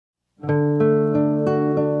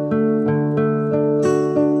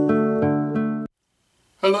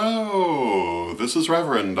Hello, this is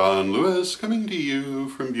Reverend Don Lewis coming to you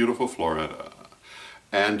from beautiful Florida.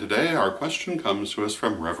 And today our question comes to us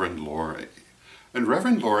from Reverend Lori. And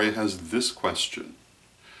Reverend Lori has this question.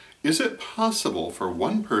 Is it possible for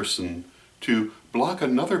one person to block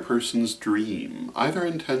another person's dream, either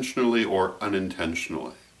intentionally or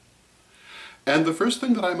unintentionally? And the first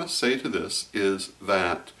thing that I must say to this is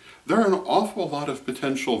that there are an awful lot of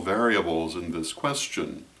potential variables in this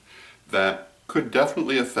question that could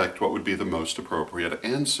definitely affect what would be the most appropriate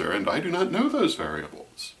answer, and I do not know those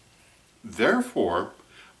variables. Therefore,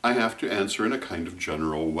 I have to answer in a kind of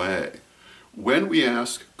general way. When we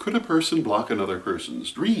ask, could a person block another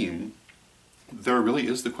person's dream, there really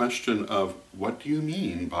is the question of, what do you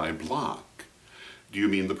mean by block? Do you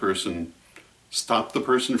mean the person stopped the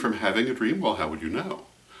person from having a dream? Well, how would you know?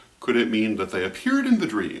 Could it mean that they appeared in the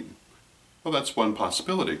dream? Well, that's one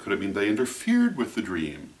possibility. Could it mean they interfered with the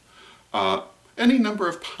dream? Any number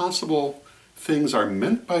of possible things are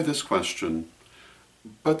meant by this question,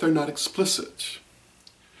 but they're not explicit.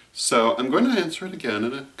 So I'm going to answer it again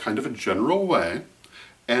in a kind of a general way,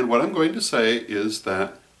 and what I'm going to say is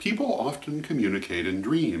that people often communicate in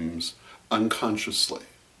dreams unconsciously.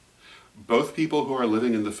 Both people who are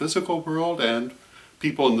living in the physical world and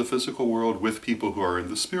people in the physical world with people who are in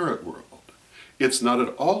the spirit world. It's not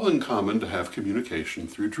at all uncommon to have communication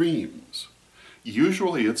through dreams.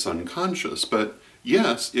 Usually it's unconscious, but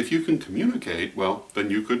yes, if you can communicate, well, then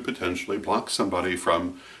you could potentially block somebody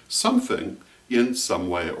from something in some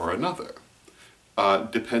way or another.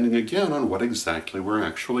 Depending again on what exactly we're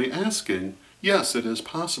actually asking, yes, it is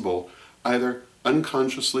possible, either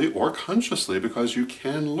unconsciously or consciously, because you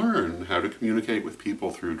can learn how to communicate with people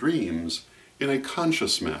through dreams in a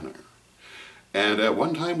conscious manner. And at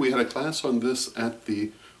one time we had a class on this at the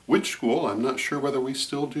witch school. I'm not sure whether we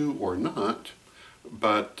still do or not,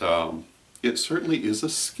 but it certainly is a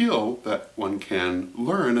skill that one can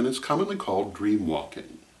learn, and is commonly called dream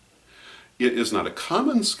walking. It is not a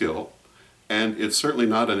common skill, and it's certainly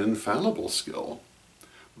not an infallible skill,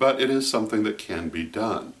 but it is something that can be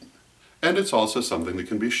done. And it's also something that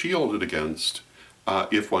can be shielded against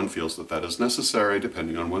if one feels that that is necessary,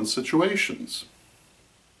 depending on one's situations.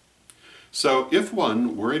 So if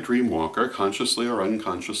one were a dream walker, consciously or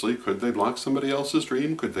unconsciously, could they block somebody else's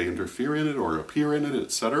dream? Could they interfere in it or appear in it,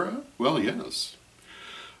 etc.? Well, yes.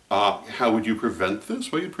 How would you prevent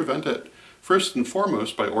this? Well, you'd prevent it first and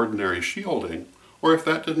foremost by ordinary shielding, or if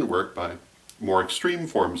that didn't work, by more extreme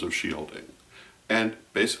forms of shielding. And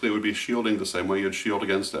basically it would be shielding the same way you'd shield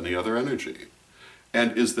against any other energy.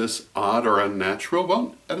 And is this odd or unnatural?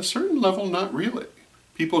 Well, at a certain level, not really.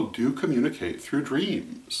 People do communicate through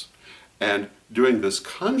dreams. And doing this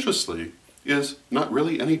consciously is not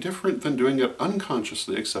really any different than doing it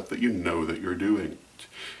unconsciously, except that you know that you're doing it.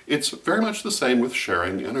 It's very much the same with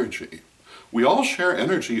sharing energy. We all share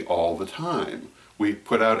energy all the time. We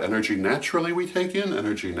put out energy naturally, we take in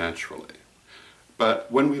energy naturally.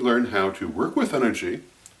 But when we learn how to work with energy,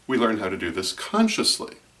 we learn how to do this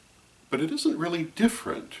consciously. But it isn't really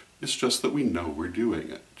different, it's just that we know we're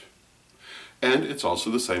doing it. And it's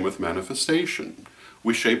also the same with manifestation.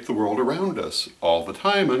 We shape the world around us all the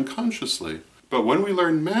time unconsciously, but when we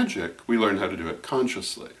learn magic, we learn how to do it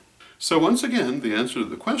consciously. So once again, the answer to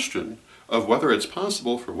the question of whether it's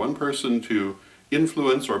possible for one person to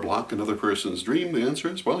influence or block another person's dream, the answer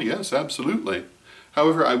is, well, yes, absolutely.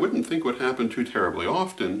 However, I wouldn't think it would happen too terribly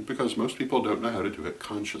often, because most people don't know how to do it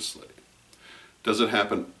consciously. Does it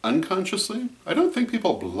happen unconsciously? I don't think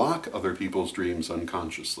people block other people's dreams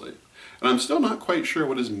unconsciously. And I'm still not quite sure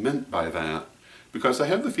what is meant by that, because I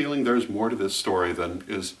have the feeling there's more to this story than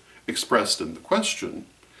is expressed in the question.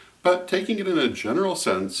 But taking it in a general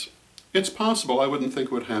sense, it's possible. I wouldn't think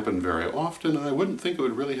it would happen very often, and I wouldn't think it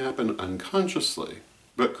would really happen unconsciously.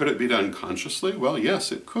 But could it be done consciously? Well,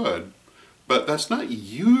 yes, it could. But that's not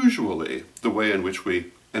usually the way in which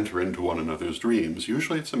we enter into one another's dreams.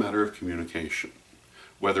 Usually it's a matter of communication,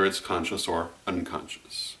 whether it's conscious or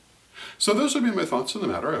unconscious. So those would be my thoughts on the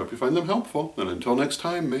matter. I hope you find them helpful, and until next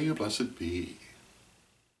time, may you blessed be.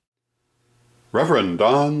 Reverend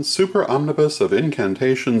Don, super omnibus of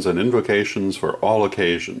incantations and invocations for all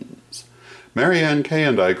occasions. Mary Ann Kay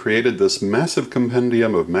and I created this massive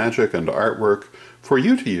compendium of magic and artwork for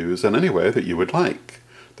you to use in any way that you would like.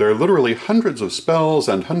 There are literally hundreds of spells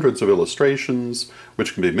and hundreds of illustrations,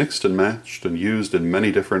 which can be mixed and matched and used in many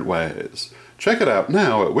different ways. Check it out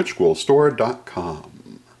now at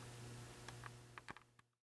witchghoulstore.com.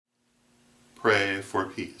 Pray for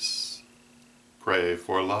peace. Pray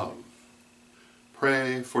for love.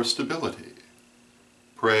 Pray for stability.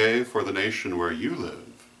 Pray for the nation where you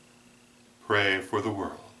live. Pray for the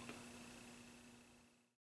world.